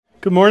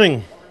Good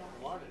morning.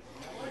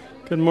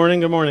 Good morning.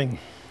 Good morning.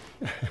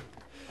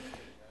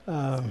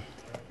 Um,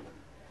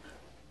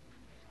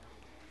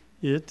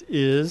 it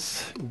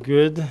is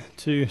good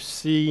to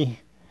see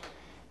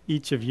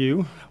each of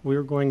you.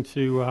 We're going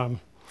to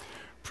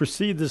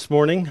proceed this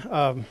morning.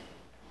 If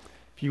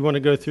you want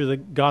to go through the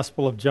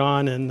Gospel of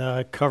John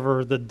and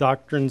cover the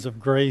doctrines of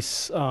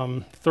grace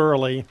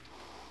thoroughly,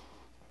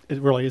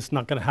 it really is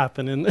not going to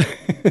happen in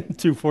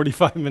two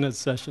 45-minute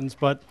sessions,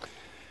 but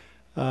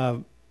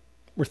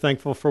we're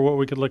thankful for what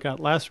we could look at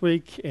last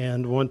week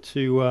and want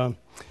to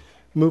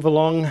move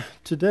along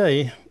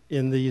today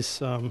in these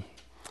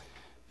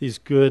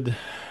good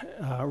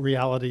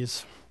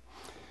realities.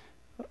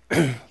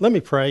 Let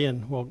me pray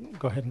and we'll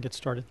go ahead and get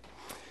started.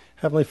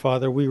 Heavenly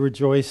Father, we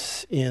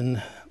rejoice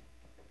in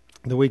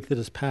the week that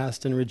has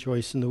passed and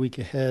rejoice in the week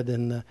ahead,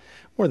 and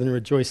more than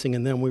rejoicing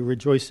in them, we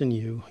rejoice in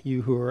you,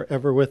 you who are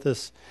ever with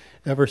us,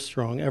 ever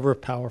strong, ever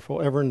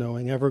powerful, ever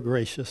knowing, ever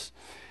gracious,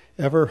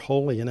 ever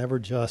holy and ever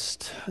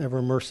just,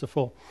 ever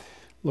merciful.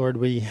 Lord,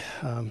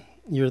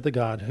 you're the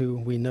God who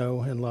we know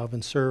and love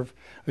and serve,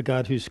 a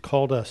God who's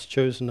called us,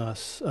 chosen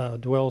us,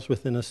 dwells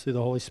within us through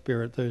the Holy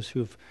Spirit, those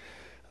who've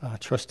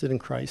trusted in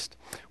Christ.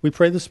 We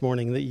pray this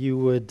morning that you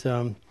would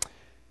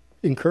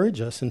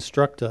encourage us,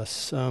 instruct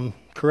us,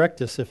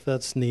 correct us if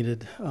that's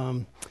needed.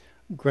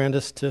 Grant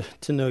us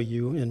to know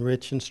you in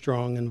rich and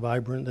strong and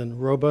vibrant and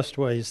robust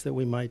ways that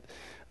we might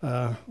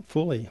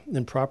fully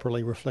and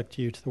properly reflect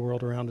you to the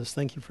world around us.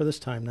 Thank you for this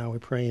time now, we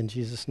pray in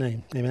Jesus'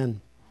 name. Amen.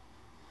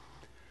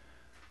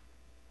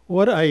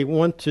 What I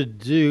want to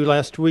do,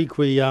 last week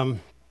we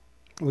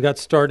got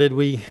started,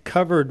 we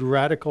covered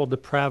radical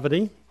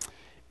depravity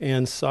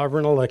and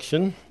sovereign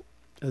election.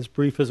 As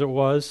brief as it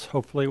was,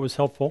 hopefully it was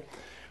helpful.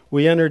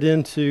 We entered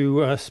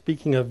into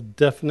speaking of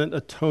definite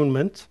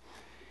atonement,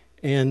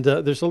 and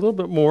there's a little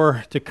bit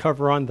more to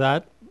cover on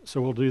that,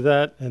 so we'll do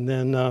that, and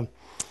then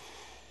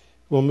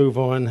we'll move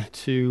on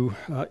to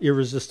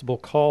irresistible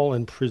call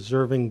and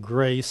preserving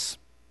grace.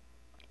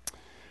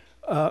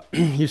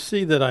 You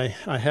see that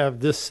I have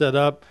this set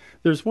up.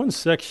 There's one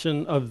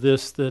section of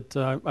this that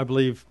I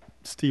believe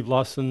Steve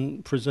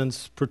Lawson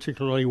presents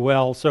particularly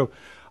well. So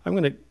I'm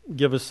going to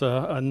give us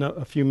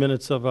a few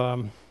minutes of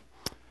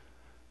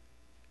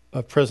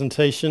a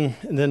presentation,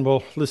 and then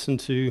we'll listen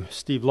to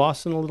Steve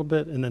Lawson a little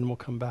bit, and then we'll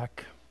come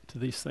back to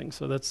these things.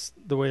 So that's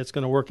the way it's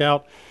going to work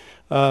out.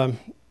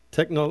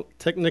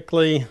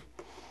 Technically,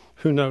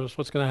 who knows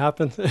what's going to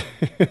happen?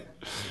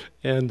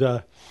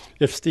 And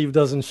if Steve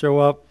doesn't show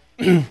up,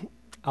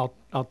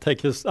 I'll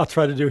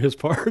try to do his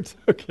part.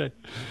 Okay.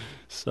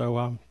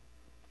 So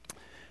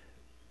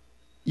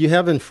you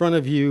have in front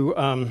of you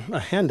a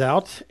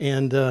handout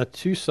and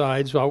two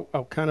sides.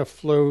 I'll kind of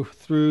flow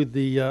through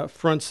the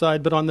front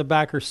side, but on the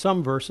back are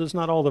some verses,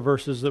 not all the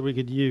verses that we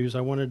could use.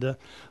 I wanted to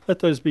let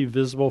those be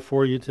visible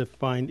for you to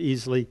find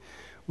easily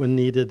when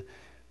needed.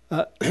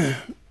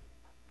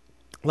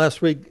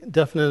 Last week,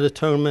 definite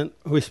atonement,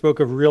 we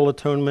spoke of real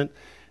atonement.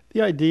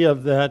 The idea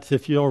of that,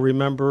 if you'll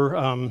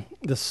remember,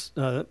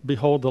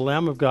 behold the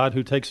Lamb of God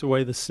who takes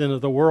away the sin of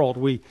the world.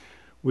 We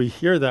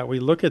hear that, we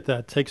look at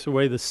that, takes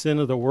away the sin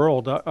of the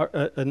world.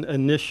 An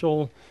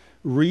initial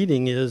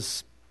reading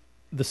is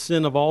the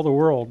sin of all the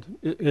world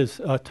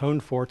is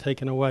atoned for,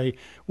 taken away.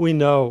 We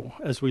know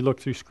as we look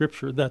through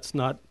Scripture that's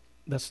not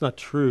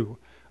true.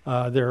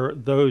 There are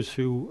those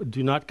who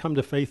do not come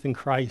to faith in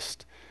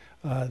Christ.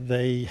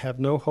 They have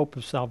no hope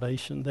of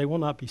salvation. They will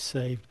not be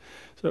saved.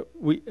 So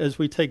as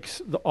we take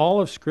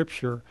all of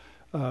Scripture,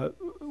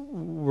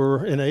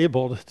 we're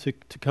enabled to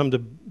come to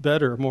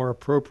better, more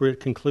appropriate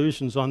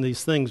conclusions on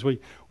these things. We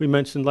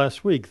mentioned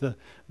last week the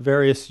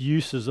various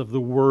uses of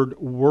the word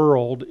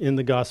world in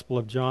the Gospel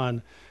of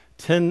John,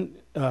 10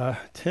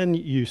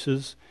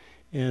 uses,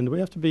 and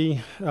we have to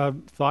be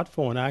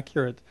thoughtful and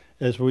accurate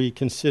as we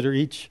consider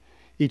each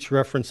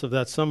reference of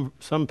that.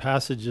 Some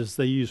passages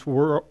they use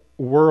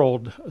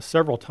world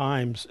several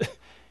times,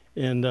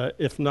 and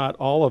if not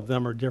all of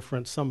them are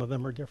different, some of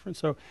them are different.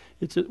 So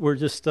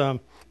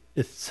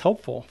it's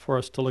helpful for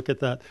us to look at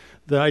that.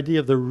 The idea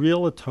of the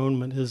real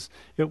atonement is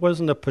it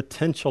wasn't a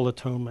potential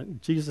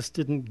atonement. Jesus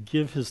didn't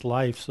give his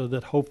life so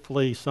that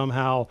hopefully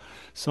somehow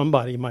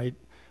somebody might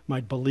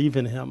believe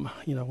in him.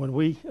 You know, when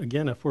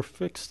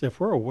if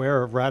we're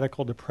aware of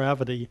radical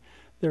depravity,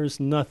 there's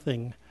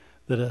nothing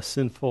that a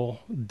sinful,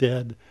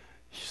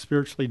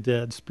 spiritually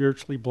dead,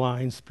 spiritually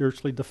blind,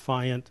 spiritually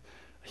defiant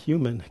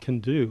human can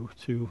do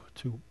to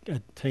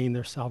attain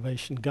their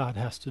salvation. God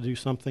has to do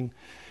something,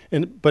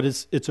 but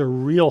it's a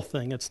real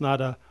thing. It's not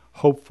a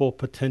hopeful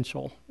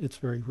potential. It's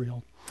very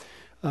real.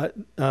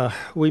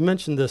 We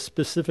mentioned the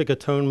specific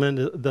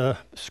atonement. The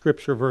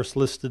scripture verse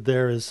listed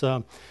there is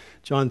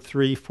John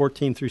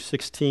 3:14 through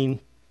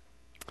 16.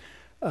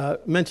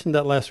 Mentioned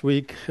that last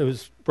week. It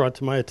was brought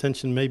to my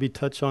attention. Maybe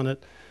touch on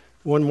it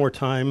one more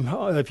time.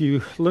 If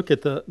you look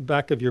at the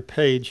back of your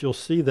page, you'll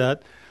see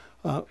that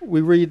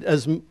we read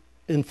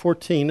in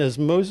 14, as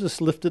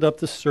Moses lifted up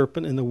the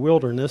serpent in the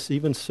wilderness,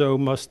 even so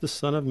must the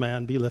Son of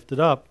Man be lifted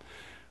up.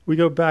 we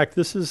go back.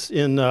 This is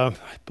in, I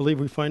believe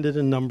we find it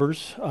in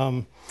Numbers,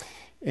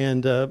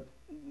 and the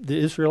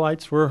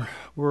Israelites were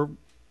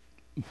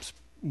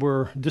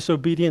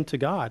disobedient to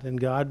God, and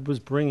God was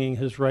bringing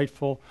His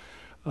rightful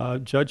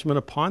judgment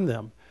upon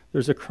them.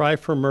 There's a cry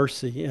for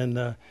mercy,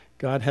 and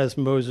God has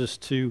Moses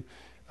to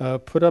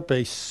put up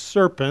a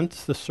serpent.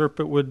 The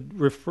serpent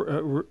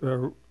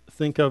would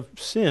think of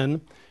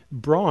sin.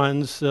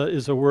 Bronze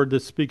is a word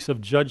that speaks of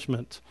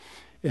judgment.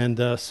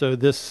 And so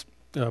this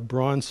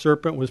bronze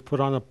serpent was put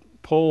on a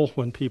pole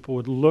when people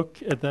would look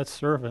at that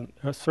serpent.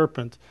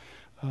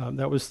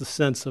 That was the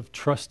sense of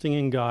trusting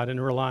in God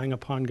and relying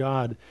upon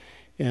God.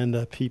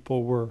 And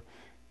people were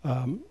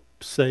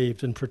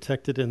saved and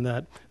protected in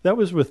that. That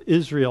was with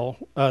Israel.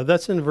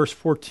 That's in verse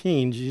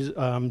 14.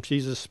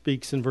 Jesus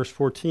speaks in verse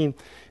 14.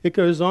 It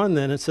goes on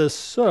then. It says,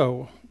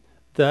 so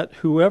that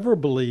whoever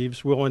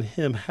believes will in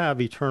him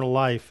have eternal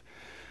life.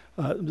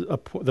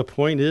 The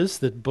point is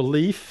that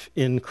belief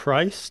in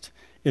Christ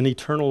and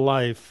eternal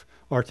life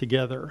are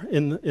together.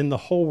 In the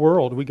whole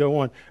world, we go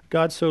on,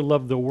 God so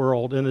loved the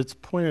world, and it's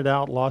pointed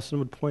out, Lawson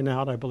would point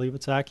out, I believe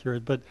it's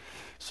accurate, but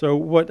so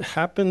what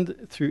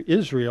happened through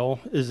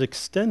Israel is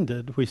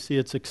extended. We see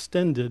it's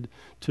extended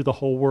to the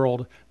whole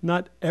world.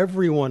 Not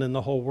everyone in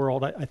the whole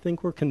world, I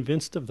think we're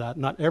convinced of that.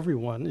 Not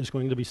everyone is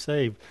going to be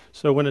saved.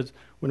 So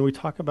when we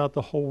talk about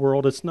the whole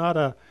world, it's not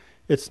an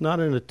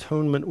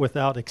atonement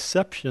without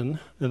exception.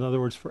 In other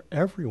words, for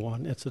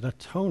everyone, it's an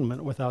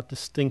atonement without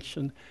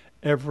distinction.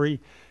 Every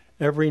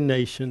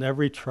nation,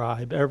 every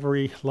tribe,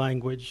 every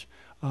language,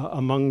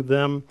 among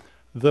them,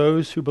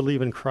 those who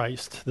believe in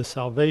Christ. The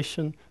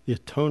salvation, the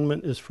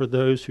atonement is for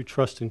those who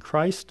trust in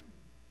Christ.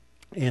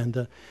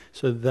 And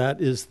so that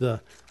is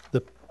the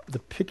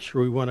picture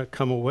we want to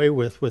come away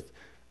with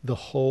the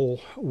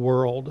whole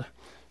world.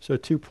 So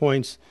 2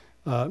 points,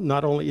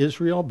 not only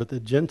Israel, but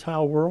the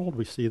Gentile world.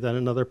 We see that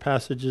in other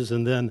passages.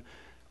 And then,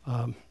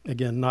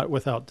 again, not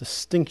without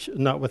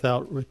distinction, not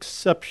without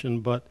exception,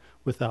 but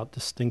without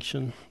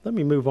distinction. Let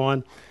me move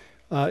on.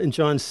 In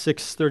John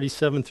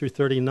 6:37 through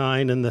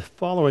 39, and the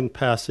following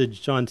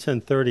passage, John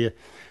 10:30, I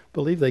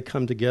believe they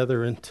come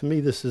together. And to me,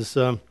 this is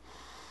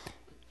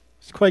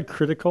it's quite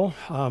critical.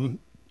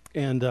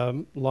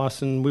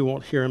 Lawson, we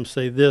won't hear him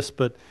say this,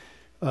 but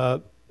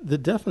the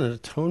definite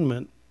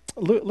atonement.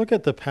 Look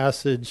at the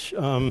passage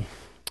on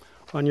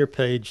your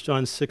page,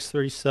 John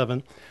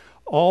 6:37.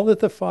 All that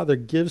the Father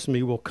gives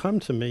me will come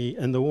to me,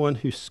 and the one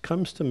who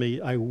comes to me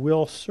I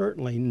will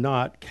certainly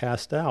not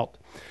cast out.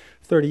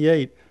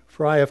 38.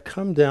 For I have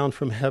come down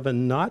from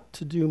heaven not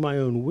to do my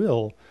own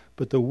will,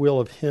 but the will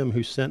of him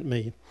who sent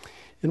me.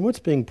 And what's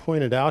being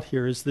pointed out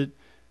here is that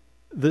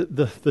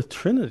the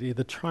Trinity,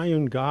 the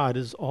triune God,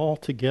 is all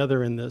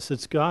together in this.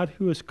 It's God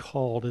who is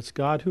called. It's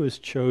God who is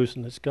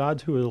chosen. It's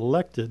God who is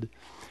elected.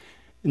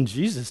 And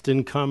Jesus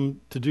didn't come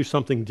to do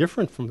something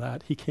different from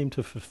that. He came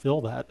to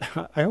fulfill that.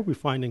 I hope we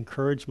find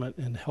encouragement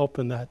and help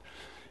in that.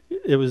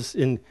 It was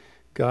in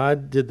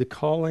God did the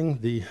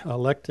calling, the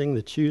electing,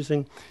 the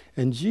choosing,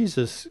 and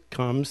Jesus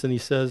comes and he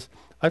says,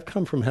 I've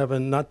come from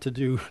heaven not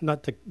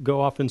to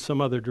go off in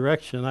some other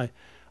direction.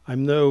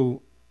 I'm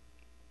no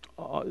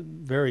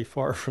very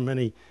far from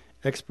any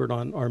expert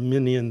on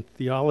Arminian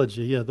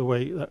theology, the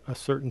way a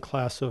certain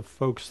class of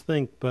folks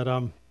think,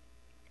 but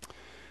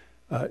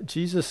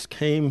Jesus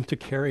came to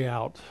carry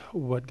out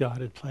what God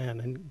had planned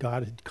and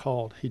God had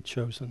called, he'd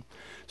chosen.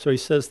 So he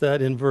says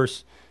that in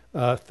verse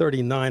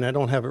 39. I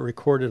don't have it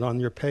recorded on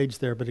your page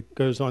there, but it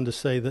goes on to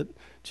say that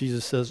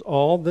Jesus says,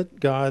 all that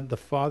God the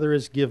Father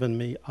has given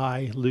me,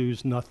 I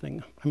lose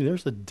nothing. I mean,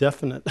 there's a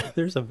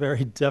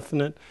very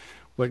definite,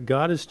 what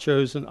God has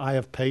chosen, I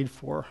have paid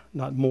for.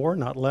 Not more,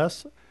 not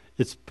less.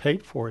 It's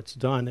paid for, it's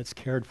done, it's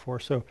cared for.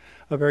 So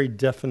a very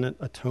definite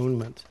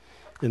atonement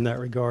in that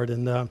regard.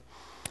 And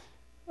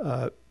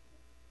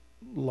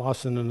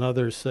Lawson and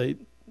others say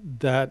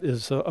that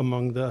is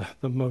among the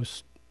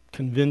most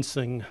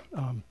convincing,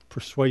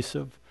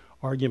 persuasive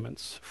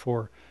arguments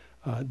for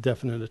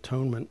definite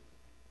atonement.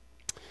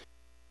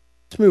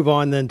 Let's move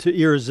on then to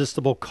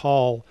irresistible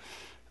call.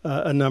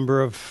 A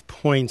number of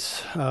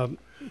points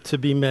to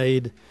be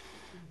made,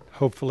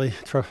 hopefully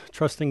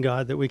trusting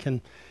God that we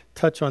can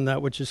touch on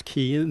that which is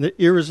key. In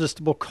the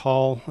irresistible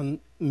call on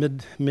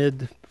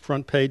mid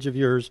front page of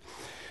yours,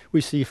 we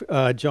see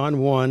John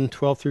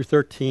 1:12 through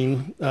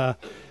 13.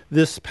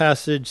 This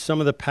passage,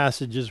 some of the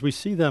passages, we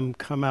see them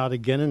come out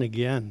again and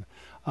again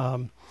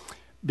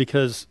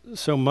because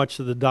so much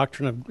of the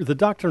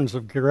doctrines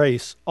of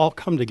grace all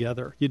come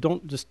together. You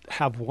don't just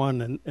have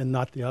one and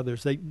not the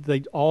others.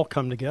 They all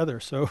come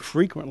together. So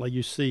frequently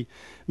you see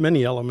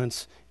many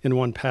elements in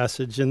one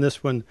passage. In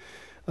this one,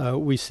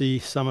 we see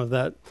some of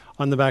that.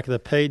 On the back of the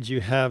page,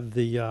 you have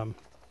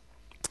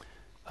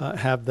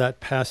have that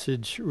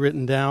passage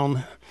written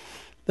down.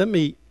 Let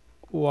me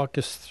walk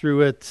us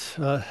through it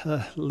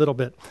a little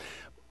bit.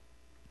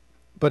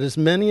 But as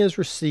many as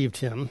received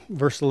him,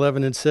 verse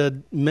 11, it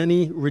said,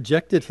 many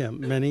rejected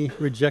him. Many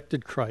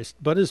rejected Christ.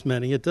 But as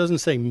many, it doesn't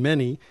say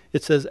many,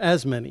 it says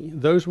as many.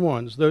 Those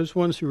ones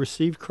who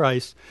received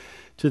Christ,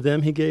 To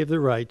them he gave the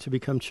right to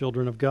become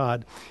children of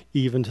God,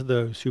 even to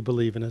those who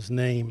believe in his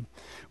name.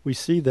 We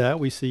see that.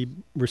 We see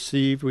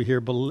received. We hear.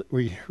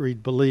 We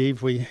read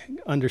believe. We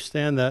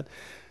understand that.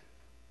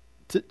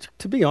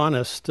 To be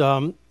honest,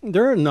 there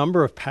are a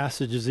number of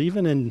passages,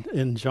 even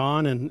in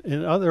John and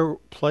in other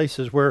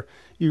places, where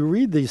you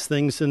read these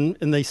things and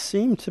they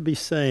seem to be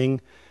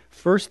saying,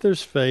 first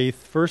there's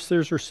faith, first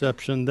there's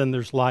reception, then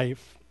there's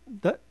life.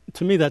 That,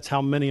 to me, that's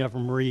how many of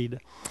them read.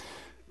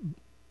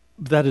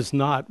 That is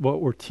not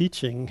what we're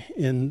teaching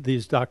in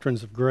these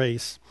doctrines of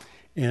grace.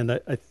 And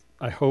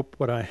I hope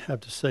what I have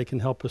to say can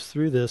help us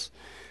through this.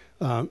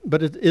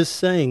 But it is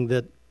saying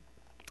that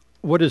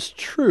what is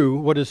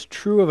true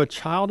of a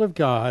child of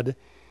God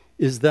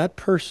is that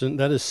person,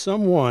 that is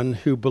someone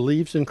who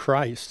believes in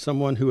Christ,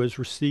 someone who has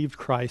received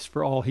Christ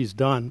for all he's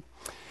done.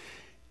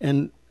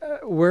 And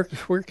where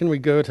can we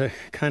go to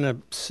kind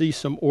of see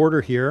some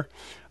order here?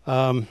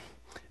 And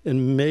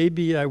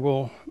maybe I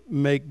will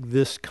make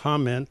this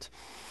comment.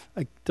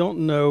 I don't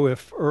know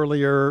if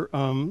earlier,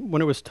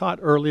 when it was taught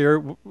earlier,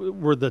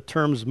 were the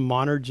terms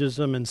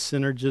monergism and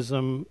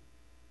synergism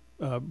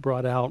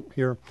brought out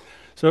here.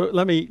 So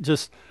let me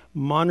just,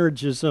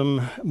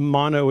 monergism,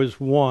 mono is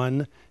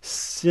one,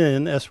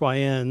 sin,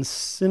 S-Y-N,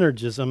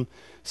 synergism,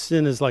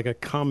 sin is like a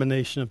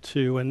combination of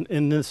two. And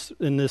in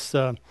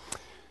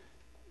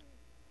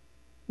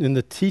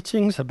the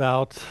teachings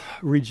about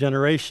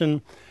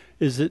regeneration,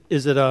 is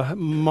it a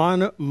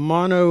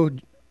mono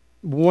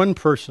one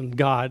person,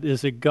 God?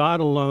 Is it God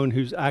alone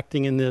who's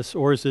acting in this,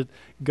 or is it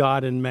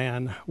God and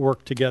man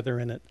work together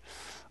in it?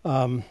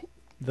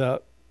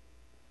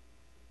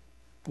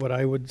 What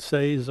I would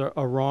say is a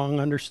wrong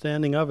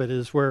understanding of it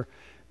is where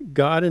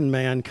God and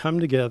man come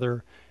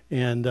together,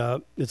 and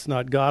it's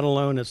not God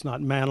alone, it's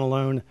not man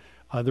alone.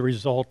 The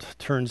result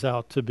turns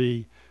out to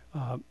be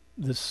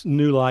this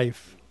new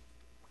life.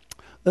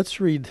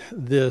 Let's read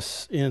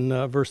this in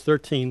verse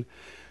 13.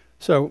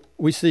 So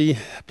we see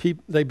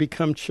they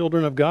become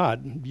children of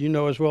God. You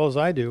know as well as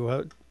I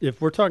do.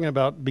 If we're talking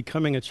about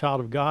becoming a child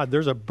of God,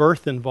 there's a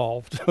birth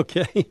involved,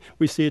 okay?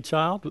 We see a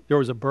child, there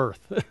was a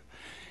birth.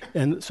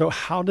 And so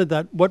how did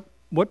that,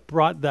 what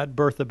brought that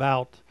birth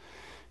about,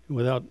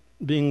 without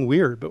being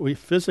weird, but we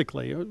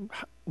physically,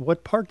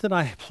 what part did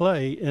I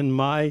play in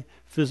my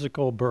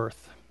physical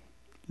birth?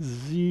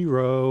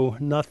 Zero,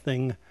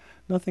 nothing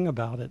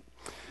about it.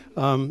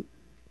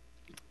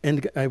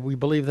 And we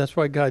believe that's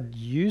why God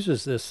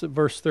uses this.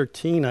 Verse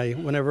 13,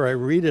 whenever I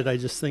read it, I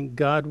just think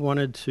God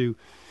wanted to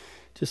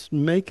just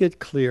make it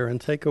clear and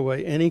take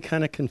away any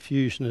kind of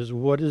confusion as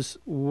what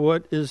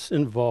is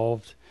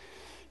involved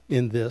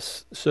in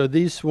this. So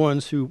these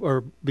ones who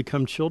are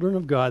become children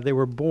of God, they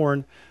were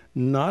born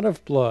not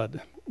of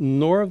blood,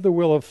 nor of the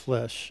will of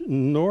flesh,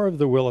 nor of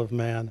the will of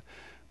man,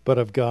 but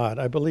of God.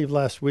 I believe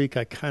last week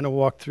I kind of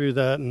walked through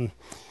that, and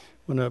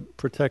want to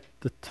protect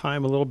the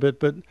time a little bit,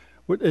 but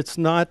it's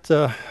not,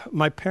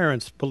 my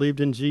parents believed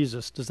in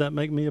Jesus. Does that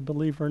make me a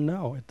believer?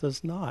 No, it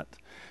does not.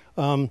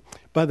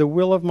 By the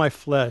will of my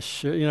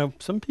flesh,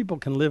 some people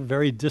can live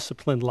very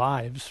disciplined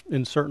lives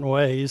in certain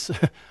ways.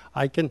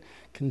 I can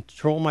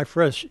control my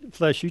flesh.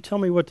 You tell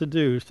me what to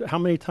do. How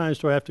many times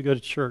do I have to go to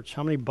church?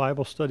 How many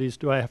Bible studies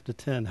do I have to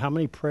attend? How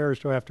many prayers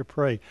do I have to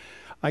pray?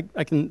 I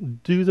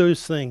can do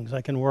those things.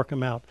 I can work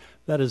them out.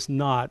 That is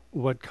not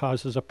what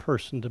causes a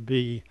person to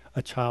be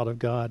a child of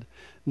God.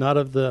 Not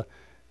of the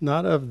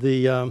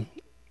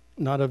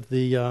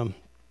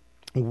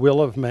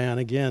will of man.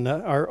 Again,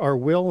 our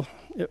will,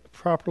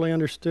 properly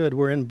understood,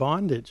 we're in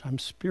bondage. I'm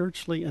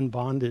spiritually in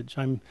bondage.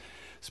 I'm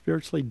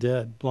spiritually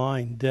dead,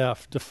 blind,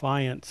 deaf,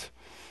 defiant,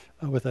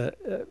 with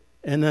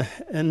an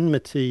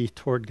enmity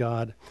toward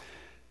God.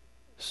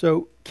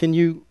 So can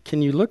you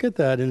look at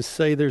that and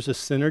say there's a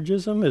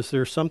synergism? Is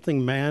there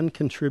something man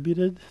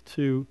contributed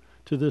to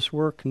this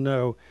work?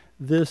 No.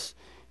 This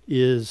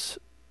is,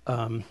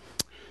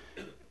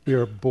 we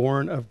are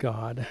born of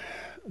God.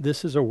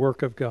 This is a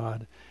work of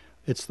God.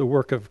 It's the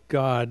work of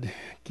God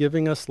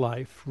giving us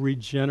life,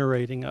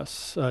 regenerating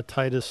us.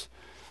 Titus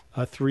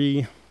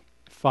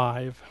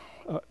 3:5,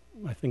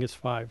 I think it's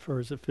 5, or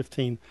is it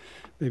 15?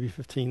 Maybe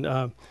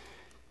 15.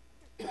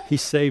 He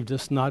saved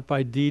us not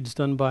by deeds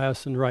done by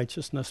us in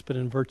righteousness, but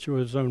in virtue of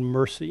his own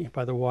mercy,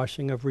 by the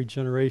washing of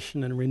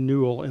regeneration and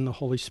renewal in the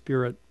Holy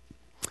Spirit.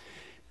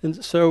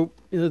 And so,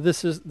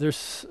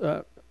 there's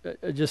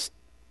just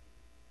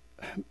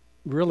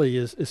really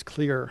is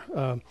clear.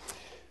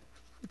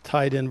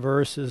 Tied in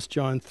verse is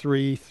John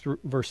 3,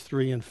 verse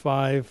 3 and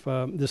 5.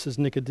 This is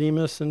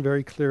Nicodemus, and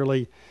very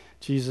clearly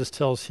Jesus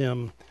tells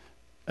him,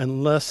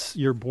 unless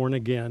you're born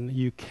again,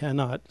 you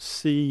cannot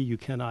see, you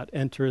cannot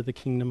enter the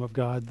kingdom of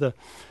God.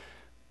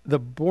 The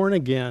born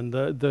again,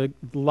 the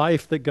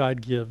life that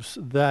God gives,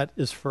 that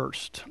is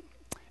first.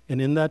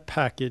 And in that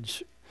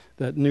package,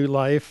 that new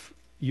life,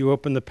 you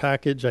open the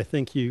package, I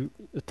think the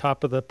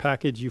top of the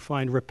package, you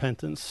find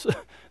repentance.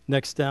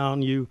 Next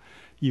down, you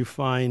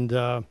find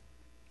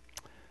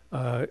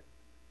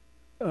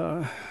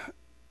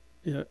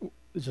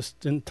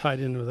tied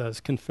in with that is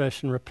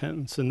confession,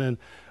 repentance, and then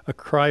a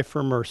cry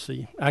for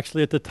mercy.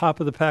 Actually, at the top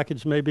of the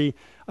package, maybe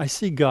I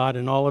see God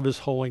in all of His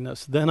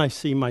holiness. Then I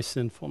see my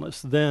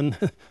sinfulness. Then,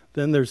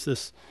 then there's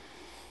this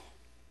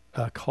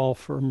call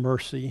for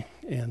mercy,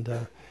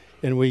 and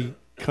we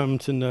come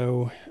to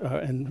know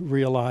and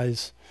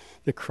realize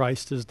that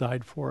Christ has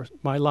died for us.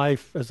 My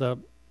life as a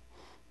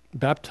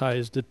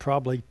baptized at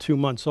probably 2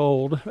 months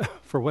old,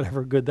 for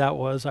whatever good that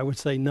was, I would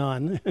say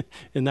none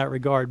in that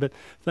regard. But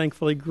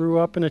thankfully, grew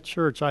up in a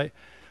church. I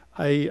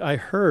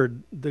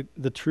heard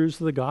the truths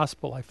of the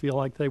gospel. I feel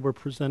like they were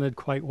presented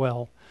quite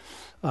well.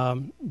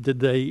 Did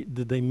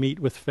they meet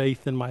with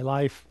faith in my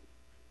life?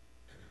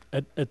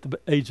 At the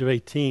age of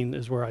 18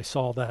 is where I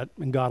saw that,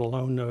 and God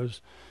alone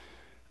knows.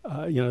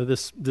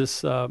 This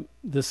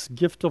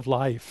gift of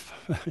life,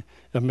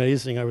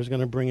 amazing. I was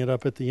going to bring it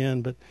up at the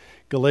end, but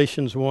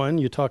Galatians 1,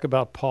 you talk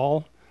about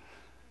Paul.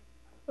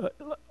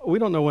 We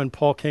don't know when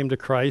Paul came to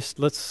Christ.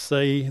 Let's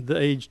say the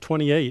age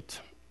 28.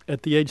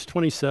 At the age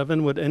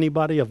 27, would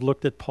anybody have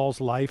looked at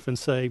Paul's life and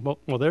say, well,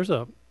 there's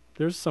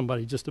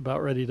somebody just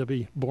about ready to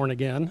be born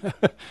again.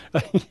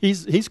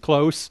 He's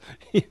close.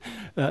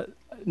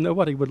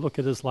 Nobody would look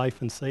at his life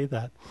and say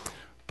that.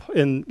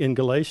 In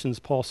Galatians,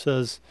 Paul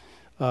says,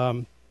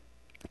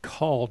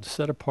 called,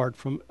 set apart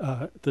from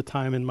the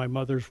time in my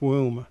mother's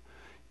womb.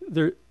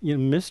 There are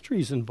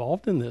mysteries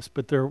involved in this,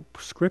 but there are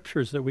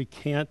scriptures that we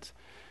can't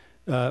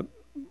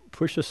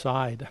push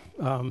aside.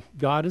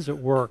 God is at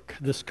work.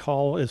 This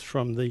call is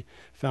from the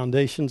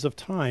foundations of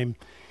time.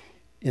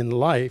 In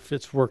life,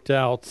 it's worked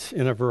out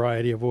in a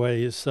variety of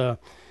ways.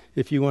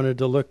 If you wanted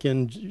to look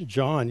in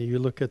John, you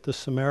look at the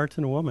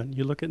Samaritan woman,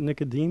 you look at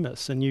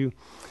Nicodemus, and you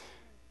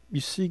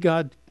see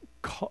God.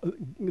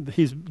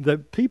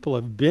 The people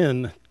have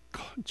been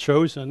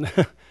chosen,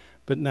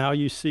 but now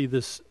you see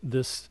this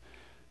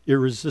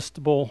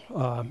irresistible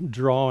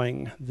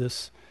drawing,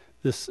 this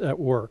at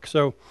work.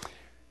 So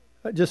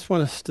I just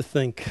want us to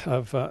think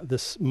of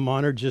this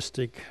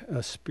monergistic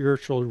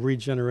spiritual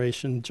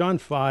regeneration. John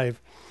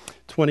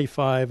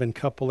 5:25, and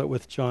couple it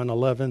with John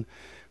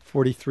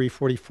 11:43,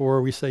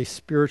 44, we say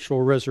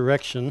spiritual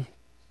resurrection.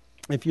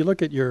 If you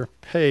look at your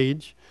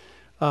page,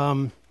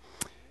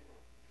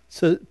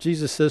 so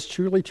Jesus says,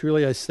 truly,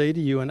 truly, I say to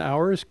you, an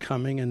hour is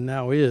coming and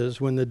now is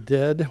when the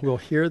dead will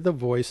hear the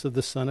voice of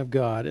the Son of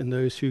God, and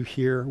those who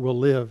hear will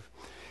live.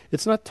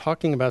 It's not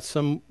talking about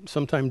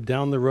sometime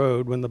down the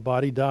road when the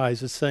body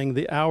dies. It's saying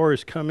the hour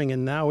is coming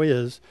and now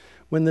is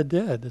when the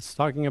dead. It's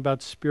talking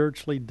about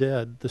spiritually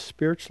dead. The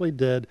spiritually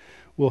dead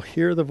will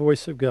hear the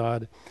voice of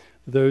God.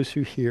 Those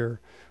who hear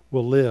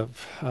will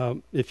live.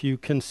 If you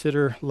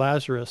consider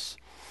Lazarus,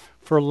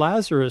 for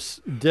Lazarus,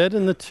 dead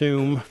in the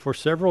tomb for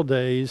several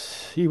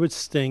days, he would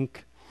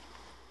stink.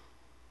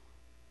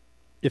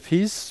 If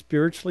he's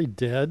spiritually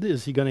dead,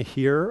 is he going to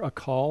hear a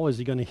call? Is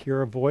he going to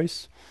hear a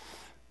voice?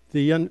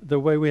 The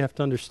way we have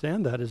to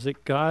understand that is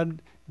that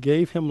God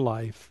gave him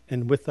life,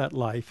 and with that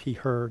life, he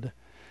heard.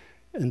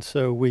 And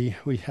so we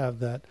have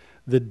that.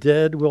 The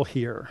dead will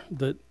hear.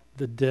 The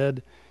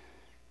dead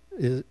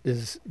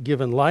is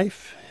given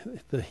life.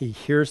 He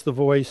hears the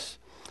voice,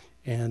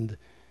 and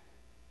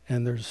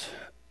there's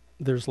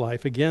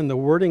life. Again, the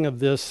wording of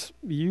this,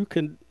 you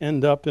can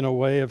end up in a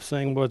way of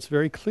saying, well, it's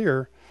very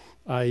clear.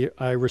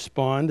 I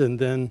respond and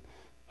then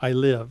I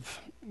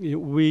live.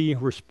 We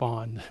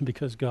respond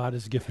because God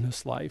has given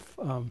us life.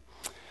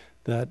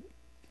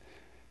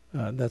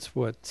 That's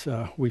what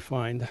we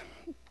find.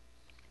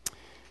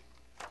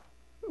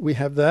 We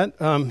have that.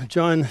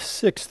 John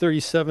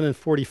 6:37 and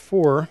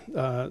 44,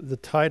 the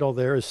title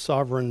there is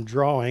Sovereign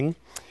Drawing.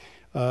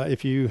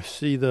 If you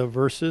see the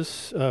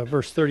verses,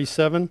 verse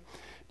 37,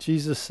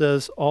 Jesus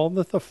says, all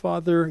that the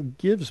Father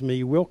gives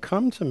me will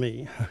come to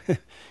me.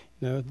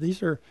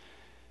 These are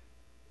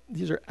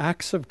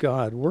acts of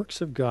God,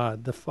 works of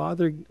God.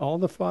 All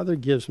the Father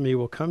gives me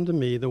will come to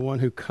me. The one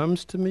who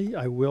comes to me,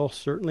 I will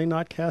certainly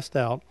not cast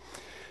out.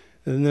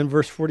 And then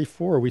verse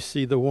 44, we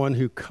see the one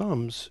who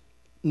comes.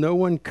 No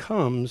one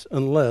comes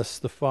unless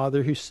the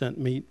Father who sent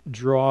me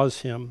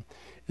draws him,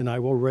 and I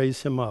will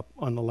raise him up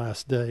on the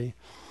last day.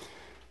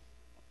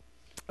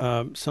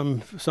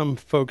 Some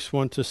folks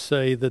want to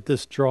say that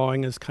this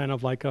drawing is kind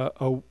of like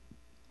a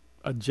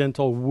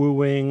gentle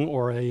wooing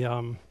or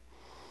a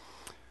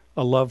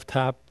love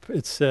tap.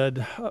 It's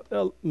said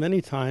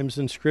many times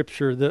in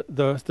Scripture.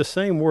 The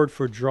same word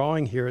for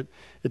drawing here,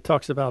 it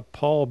talks about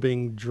Paul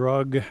being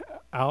drug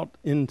out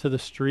into the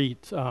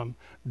street,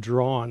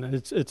 drawn. And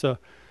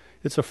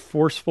it's a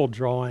forceful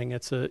drawing.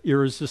 It's an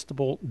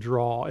irresistible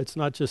draw. It's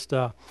not just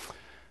some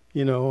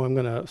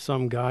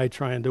guy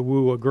trying to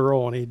woo a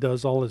girl and he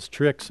does all his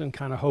tricks and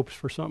kind of hopes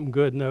for something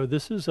good. No,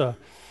 this is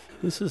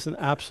an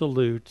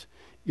absolute,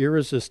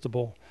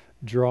 irresistible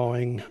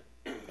drawing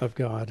of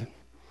God.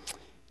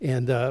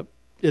 And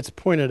it's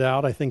pointed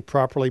out, I think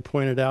properly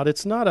pointed out,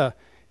 it's not a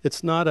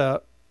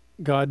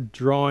God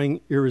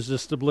drawing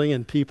irresistibly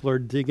and people are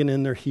digging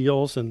in their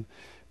heels and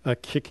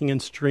kicking and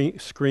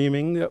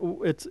screaming.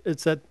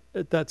 It's at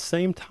that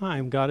same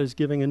time God is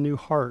giving a new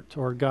heart,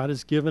 or God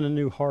has given a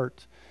new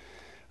heart.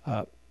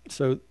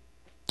 So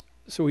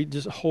we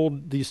just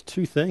hold these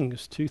two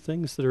things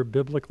that are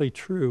biblically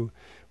true.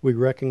 We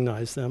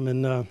recognize them,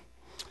 and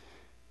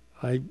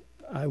I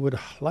would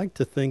like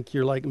to think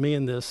you're like me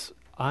in this.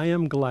 I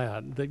am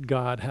glad that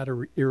God had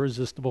an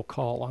irresistible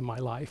call on my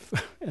life,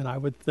 and I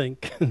would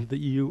think that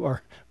you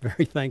are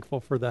very thankful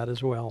for that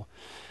as well.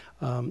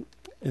 An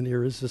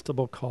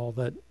irresistible call,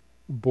 that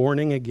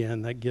borning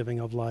again, that giving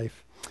of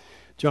life.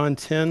 John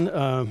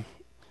 10,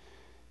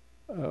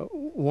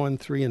 1,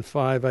 3, and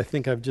 5. I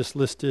think I've just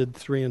listed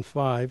 3 and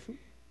 5.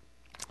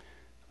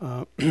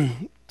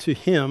 To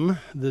him,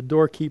 the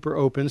doorkeeper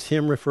opens.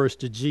 Him refers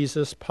to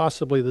Jesus.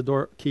 Possibly the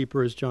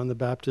doorkeeper is John the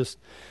Baptist.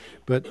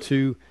 But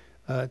to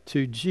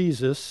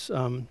Jesus,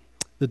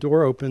 the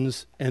door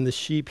opens, and the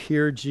sheep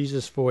hear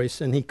Jesus'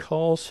 voice, and he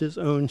calls his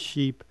own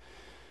sheep.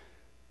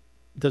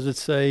 Does it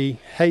say,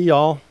 hey,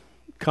 y'all,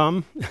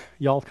 come?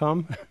 Y'all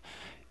come?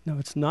 No,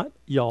 it's not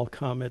y'all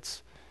come.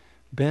 It's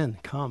Ben,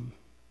 come.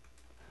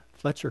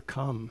 Fletcher,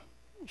 come.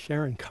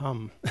 Sharon,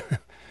 come.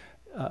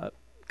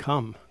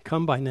 Come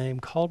by name,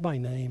 called by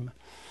name.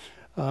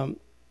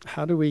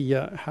 How do we?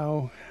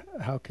 How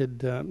could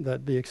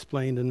that be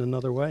explained in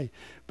another way?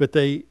 But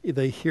they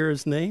hear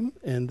his name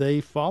and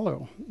they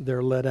follow.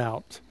 They're led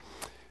out.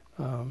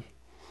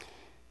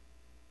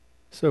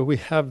 So we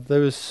have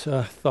those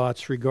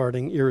thoughts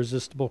regarding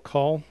irresistible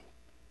call.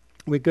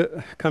 We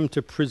come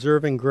to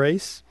preserving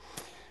grace.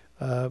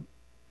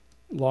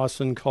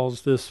 Lawson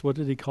calls this, what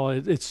did he call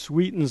it? It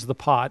sweetens the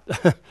pot.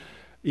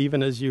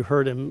 Even as you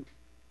heard him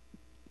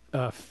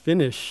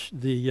finish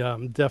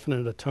the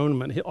definite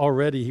atonement,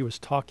 he was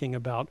talking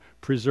about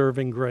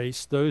preserving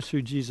grace. Those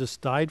who Jesus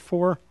died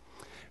for,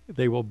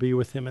 they will be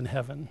with him in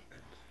heaven.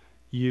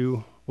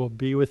 You will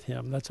be with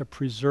him. That's a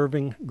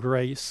preserving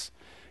grace.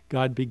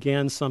 God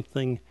began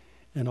something,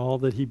 and all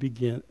that he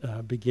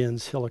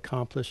begins, he'll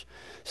accomplish.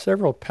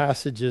 Several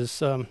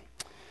passages.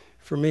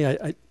 For me,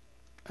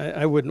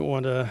 I wouldn't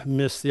want to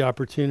miss the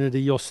opportunity.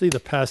 You'll see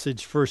the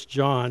passage 1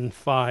 John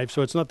 5.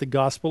 So it's not the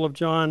Gospel of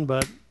John,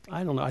 but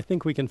I don't know. I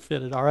think we can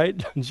fit it, all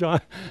right?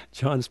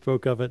 John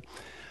spoke of it.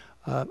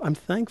 I'm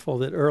thankful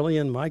that early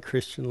in my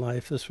Christian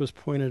life, this was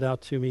pointed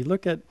out to me.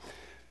 Look at,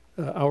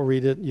 I'll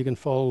read it. You can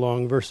follow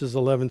along, verses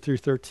 11 through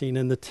 13.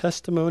 And the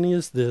testimony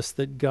is this,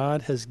 that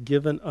God has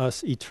given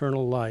us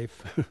eternal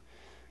life.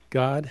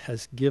 God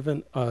has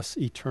given us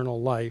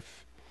eternal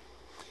life.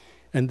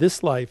 And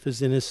this life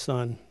is in his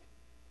Son.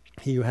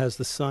 He who has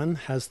the Son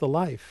has the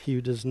life. He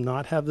who does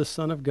not have the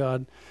Son of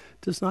God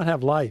does not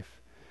have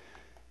life.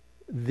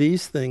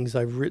 These things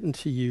I've written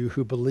to you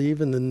who believe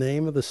in the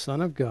name of the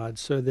Son of God,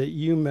 so that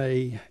you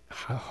may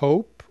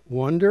hope,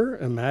 wonder,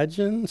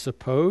 imagine,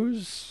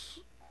 suppose,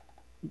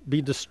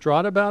 be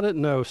distraught about it?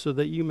 No, so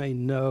that you may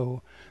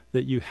know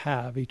that you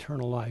have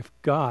eternal life.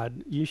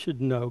 God, you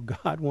should know,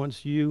 God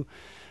wants you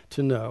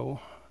to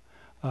know,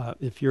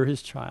 if you're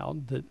his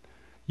child, that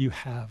you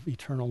have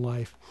eternal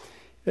life.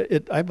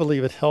 I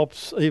believe it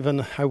helps.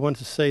 Even I want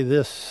to say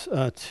this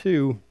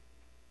too.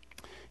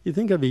 You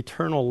think of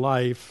eternal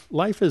life.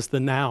 Life is the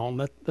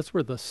noun. That's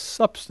where the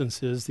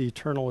substance is. The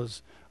eternal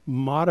is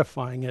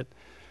modifying it.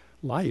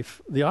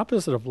 Life. The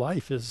opposite of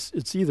life is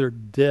it's either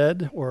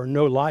dead or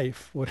no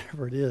life,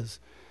 whatever it is.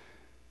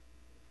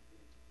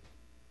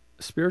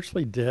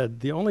 Spiritually dead.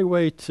 The only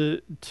way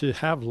to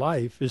have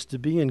life is to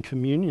be in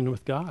communion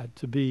with God,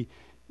 to be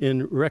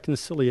in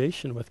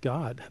reconciliation with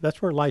God.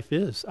 That's where life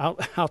is.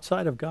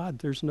 Outside of God,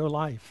 there's no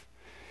life.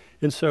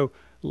 And so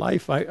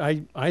life,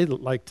 I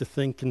like to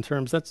think in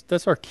terms,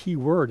 that's our key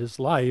word is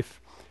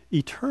life.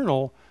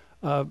 Eternal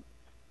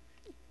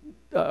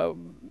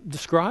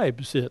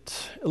describes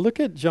it. Look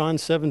at John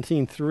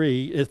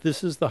 17:3. If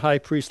this is the high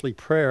priestly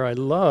prayer, I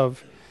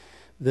love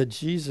that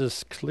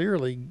Jesus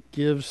clearly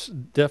gives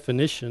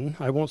definition.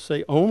 I won't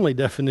say only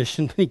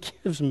definition, but he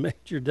gives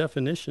major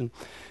definition.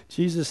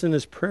 Jesus in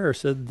his prayer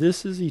said,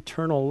 "This is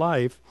eternal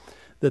life,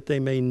 that they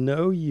may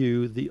know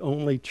you, the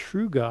only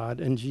true God,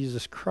 and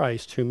Jesus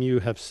Christ, whom you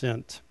have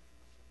sent."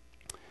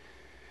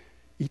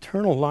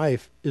 Eternal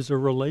life is a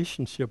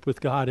relationship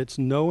with God. It's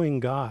knowing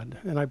God.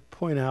 And I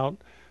point out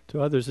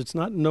to others, it's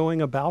not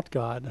knowing about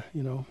God.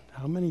 You know,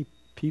 how many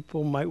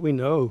people might we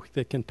know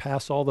that can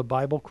pass all the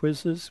Bible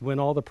quizzes, win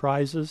all the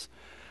prizes?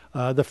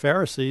 The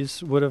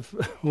Pharisees would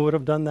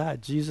have done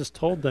that. Jesus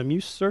told them,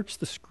 you search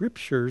the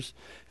scriptures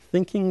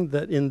thinking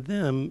that in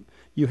them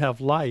you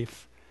have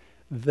life.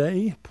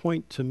 They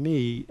point to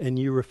me and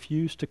you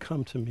refuse to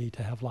come to me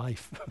to have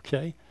life,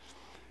 okay?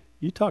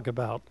 You talk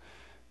about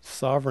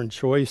sovereign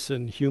choice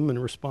and human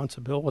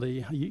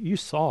responsibility. You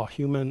saw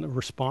human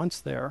response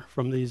there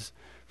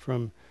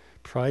from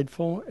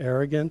prideful,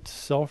 arrogant,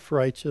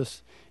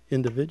 self-righteous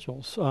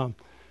individuals.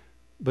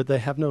 But they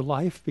have no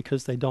life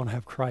because they don't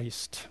have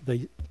Christ.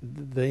 They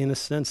in a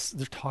sense,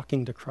 they're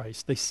talking to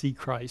Christ. They see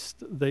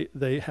Christ.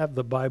 They have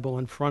the Bible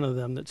in front of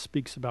them that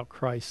speaks about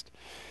Christ,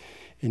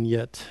 and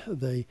yet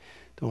they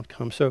don't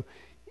come. So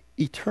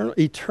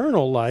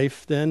eternal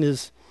life then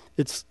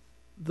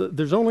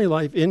there's only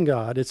life in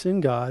God. It's in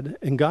God,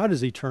 and God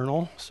is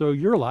eternal, so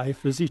your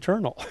life is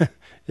eternal.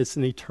 It's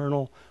an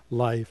eternal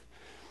life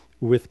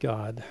with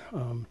God.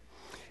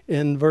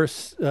 In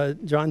verse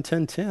John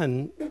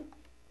 10:10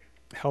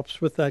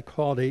 helps with that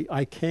quality.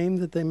 I came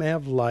that they may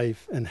have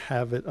life and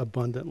have it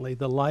abundantly.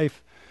 The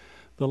life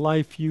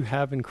you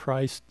have in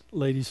Christ,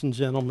 ladies and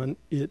gentlemen,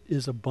 it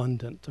is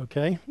abundant,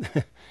 okay?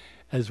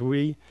 As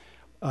we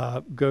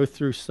go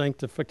through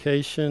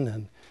sanctification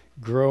and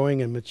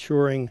growing and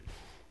maturing,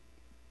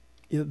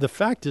 the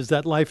fact is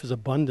that life is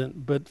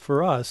abundant, but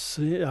for us,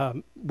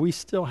 we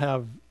still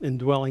have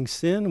indwelling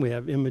sin, we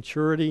have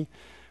immaturity.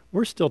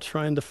 We're still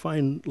trying to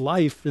find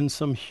life in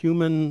some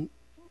human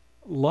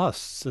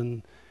lusts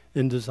and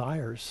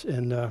desires.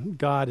 And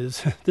God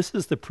is, this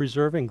is the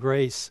preserving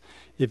grace.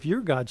 If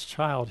you're God's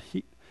child,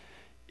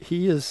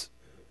 He is,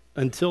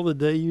 until the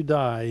day you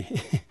die,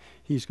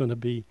 He's going to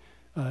be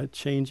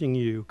changing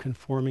you,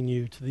 conforming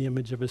you to the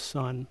image of His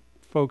Son.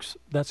 Folks,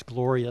 that's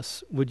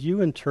glorious. Would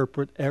you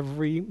interpret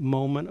every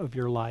moment of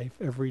your life,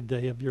 every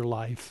day of your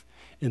life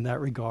in that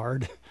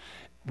regard?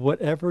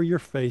 Whatever you're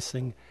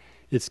facing,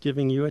 it's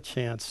giving you a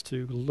chance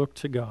to look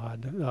to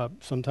God.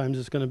 Sometimes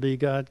it's going to be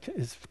God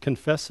is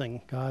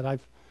confessing, God,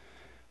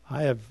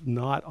 I have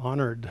not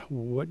honored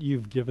what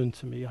you've given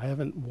to me. I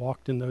haven't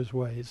walked in those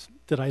ways.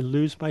 Did I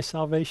lose my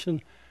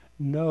salvation?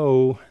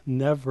 No,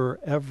 never,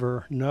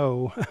 ever,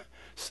 no.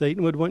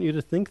 Satan would want you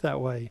to think that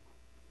way.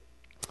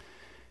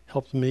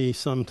 Helped me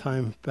some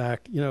time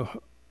back. You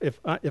know, if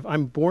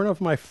I'm born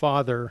of my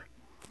father,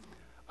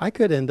 I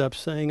could end up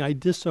saying I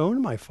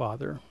disown my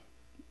father.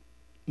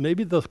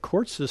 Maybe the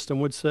court system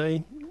would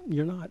say,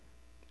 you're not.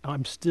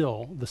 I'm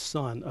still the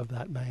son of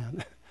that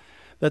man.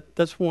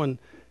 That's one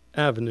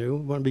avenue.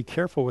 We want to be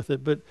careful with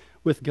it. But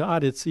with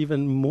God, it's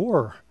even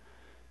more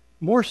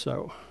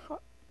so.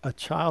 A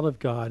child of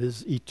God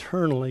is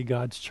eternally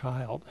God's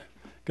child.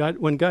 God,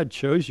 when God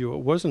chose you, it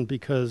wasn't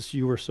because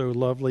you were so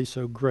lovely,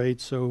 so great,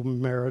 so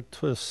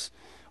meritorious,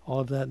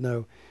 all of that.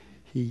 No,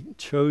 He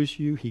chose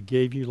you. He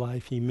gave you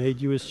life. He made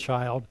you His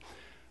child.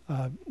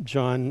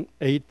 Romans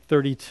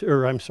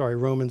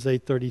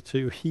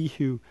 8:32. He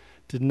who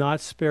did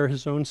not spare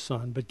His own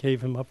Son, but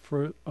gave Him up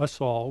for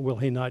us all, will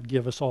He not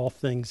give us all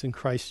things in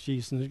Christ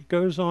Jesus? And it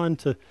goes on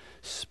to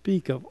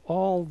speak of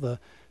all the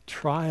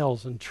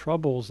trials and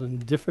troubles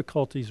and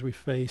difficulties we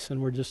face,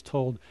 and we're just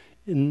told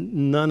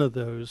none of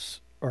those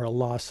are a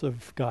loss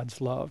of God's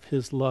love.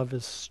 His love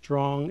is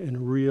strong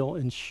and real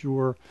and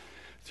sure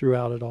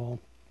throughout it all.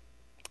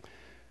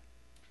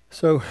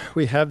 So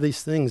we have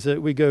these things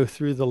that we go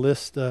through the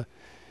list.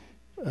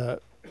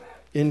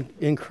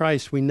 In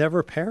Christ, we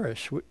never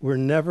perish. We're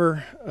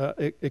never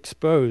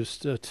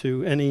exposed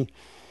to any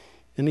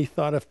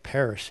thought of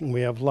perishing.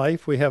 We have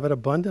life. We have it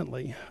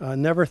abundantly.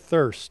 Never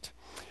thirst.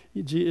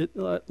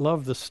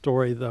 Love the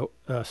story, the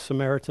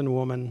Samaritan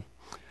woman.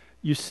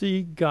 You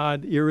see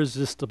God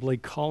irresistibly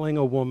calling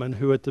a woman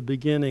who at the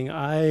beginning,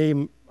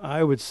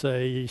 I would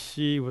say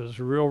she was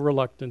real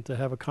reluctant to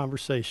have a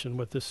conversation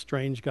with this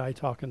strange guy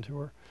talking to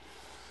her.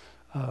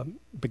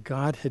 But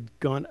God had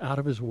gone out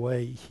of His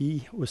way.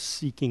 He was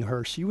seeking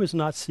her. She was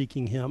not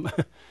seeking Him,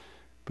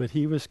 but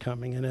He was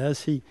coming. And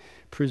as He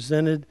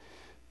presented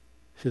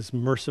His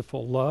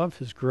merciful love,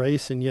 His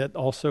grace, and yet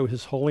also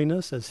His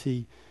holiness, as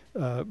He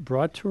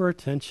brought to her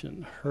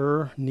attention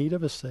her need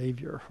of a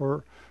Savior,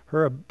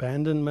 her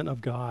abandonment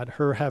of God,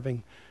 her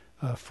having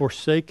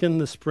forsaken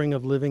the spring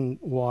of living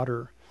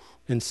water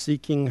and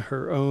seeking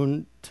her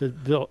own to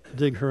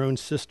dig her own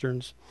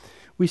cisterns.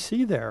 We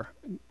see there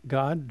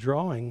God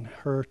drawing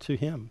her to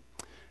Him.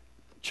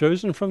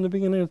 Chosen from the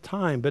beginning of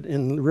time, but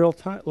in real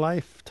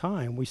life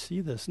time, we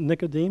see this.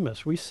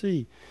 Nicodemus, we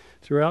see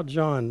throughout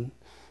John,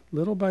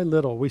 little by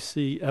little, we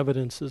see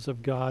evidences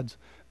of God's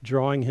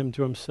drawing him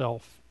to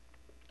Himself.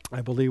 I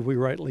believe we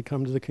rightly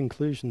come to the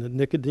conclusion that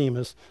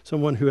Nicodemus,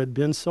 someone who had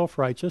been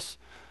self-righteous,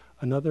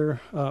 in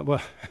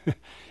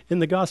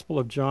the Gospel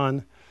of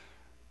John,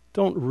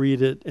 don't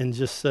read it and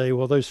just say,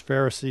 well, those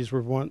Pharisees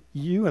were one.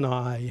 You and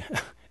I,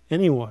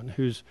 anyone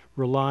who's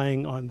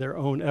relying on their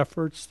own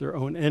efforts, their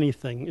own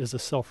anything, is a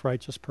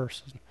self-righteous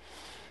person.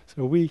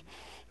 So we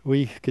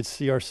could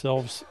see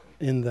ourselves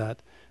in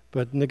that.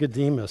 But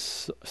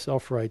Nicodemus,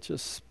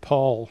 self-righteous.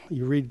 Paul,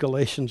 you read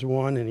Galatians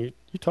 1 and you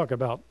talk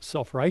about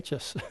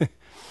self-righteous.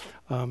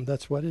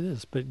 That's what it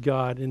is. But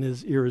God, in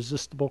His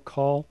irresistible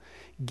call,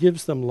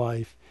 gives them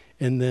life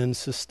and then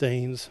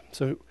sustains.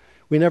 So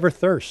we never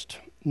thirst,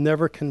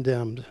 never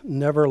condemned,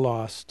 never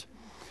lost,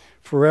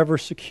 forever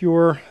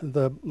secure.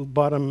 The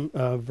bottom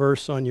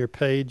verse on your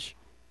page,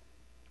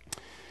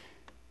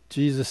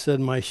 Jesus said,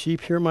 my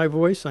sheep hear my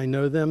voice. I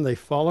know them. They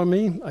follow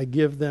me. I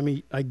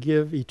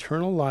give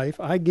eternal life.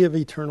 I give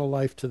eternal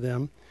life to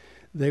them.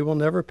 They will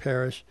never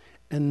perish,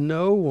 and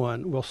no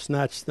one will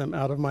snatch them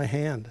out of my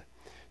hand.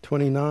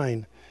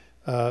 29,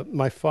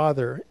 my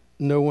Father,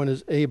 no one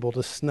is able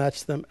to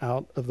snatch them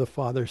out of the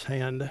Father's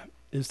hand.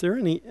 Is there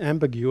any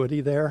ambiguity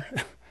there?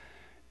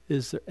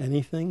 Is there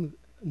anything?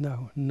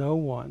 No, no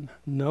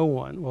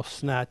one will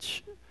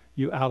snatch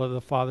you out of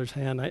the Father's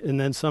hand. And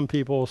then some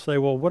people will say,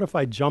 well, what if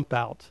I jump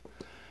out?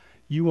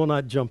 You will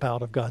not jump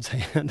out of God's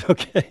hand,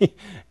 okay?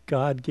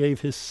 God gave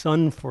His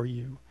Son for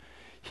you.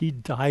 He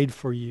died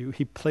for you.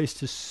 He placed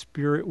his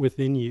spirit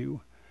within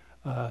you.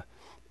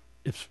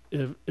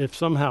 If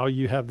somehow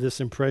you have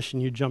this impression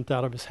you jumped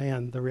out of his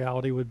hand, the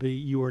reality would be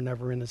you were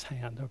never in his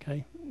hand,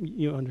 okay?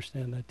 You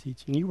understand that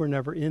teaching. You were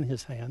never in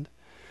his hand.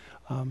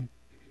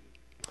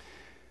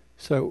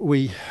 So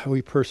we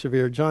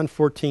persevere. John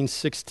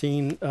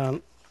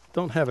 14:16.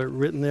 Don't have it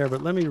written there,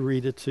 but let me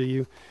read it to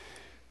you.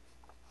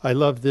 I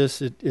love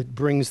this. It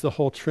brings the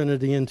whole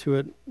Trinity into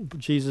it.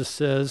 Jesus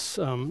says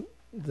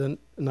the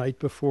night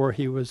before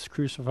he was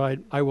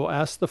crucified, I will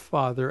ask the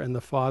Father, and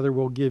the Father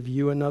will give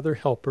you another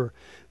helper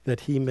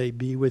that he may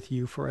be with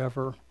you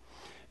forever.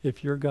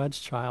 If you're God's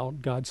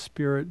child, God's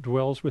Spirit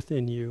dwells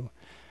within you.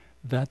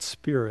 That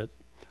Spirit,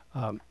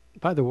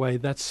 by the way,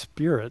 that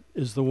Spirit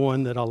is the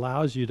one that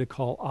allows you to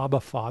call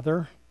Abba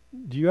Father.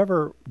 Do you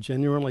ever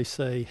genuinely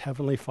say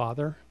Heavenly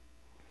Father?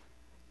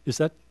 Is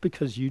that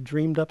because you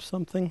dreamed up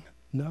something?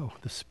 No,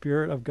 the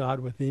Spirit of God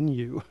within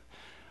you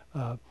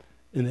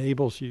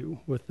enables you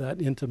with that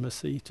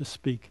intimacy to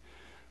speak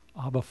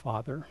Abba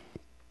Father.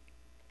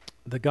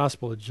 The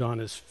Gospel of John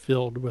is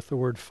filled with the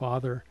word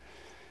Father.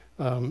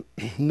 But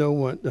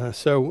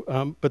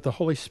the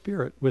Holy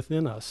Spirit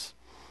within us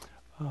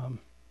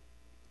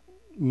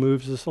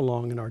moves us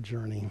along in our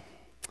journey.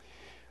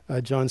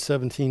 John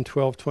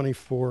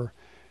 17:12-24,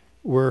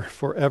 we're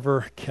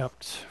forever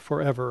kept,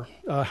 forever.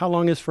 How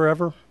long is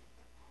forever?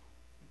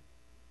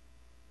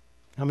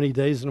 How many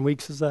days and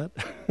weeks is that?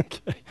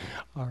 Okay,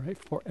 all right,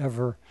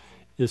 forever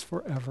is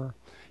forever.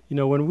 You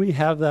know, when we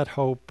have that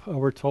hope,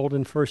 we're told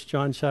in 1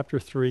 John chapter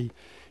 3,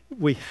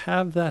 we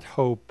have that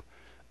hope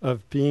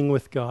of being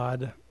with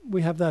God.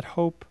 We have that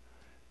hope.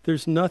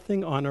 There's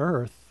nothing on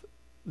earth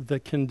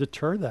that can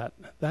deter that.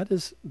 That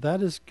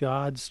is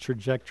God's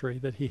trajectory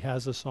that he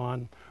has us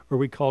on. Are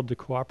we called to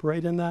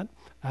cooperate in that?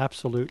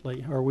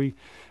 Absolutely. Are we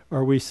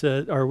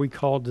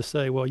called to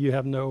say, well, you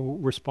have no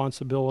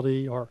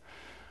responsibility, or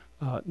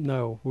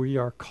no, we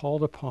are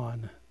called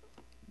upon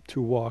to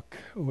walk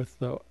with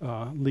the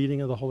leading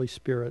of the Holy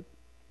Spirit.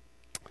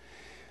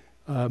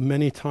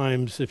 Many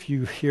times, if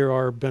you hear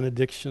our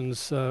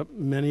benedictions,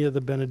 many of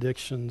the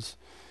benedictions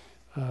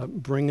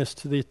bring us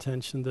to the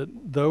attention that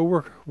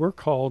though we're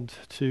called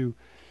to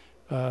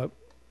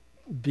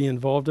be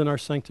involved in our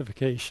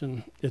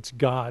sanctification, it's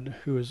God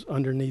who is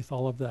underneath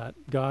all of that.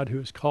 God who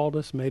has called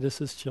us, made us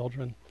his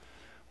children.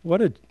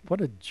 What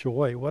a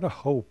joy, what a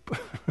hope.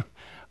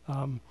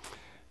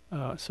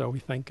 So we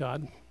thank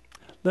God.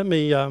 Let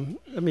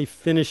me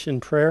finish in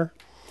prayer.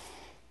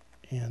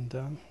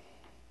 And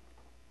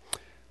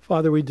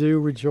Father, we do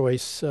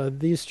rejoice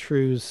these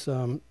truths,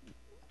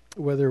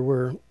 whether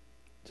we're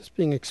just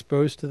being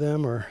exposed to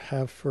them or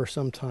have for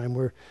some time.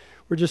 We're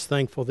just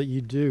thankful that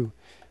you do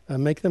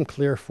make them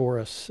clear for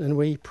us. And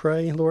we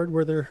pray, Lord,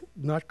 where they're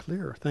not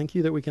clear. Thank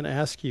you that we can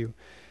ask you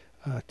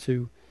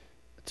to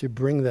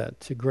bring that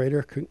to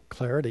greater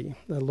clarity.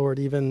 Lord,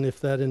 even if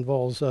that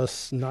involves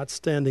us not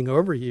standing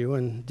over you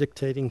and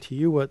dictating to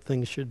you what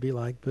things should be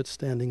like, but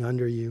standing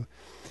under you.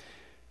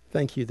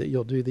 Thank you that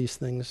you'll do these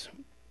things.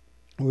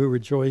 We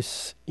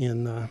rejoice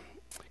in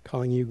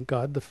calling you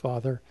God the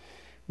Father.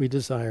 We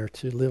desire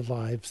to live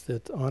lives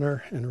that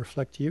honor and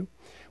reflect you.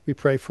 We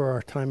pray for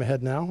our time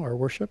ahead now, our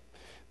worship,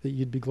 that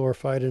you'd be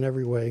glorified in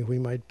every way. We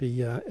might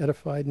be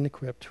edified and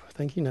equipped.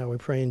 Thank you now. We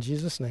pray in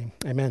Jesus' name.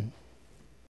 Amen.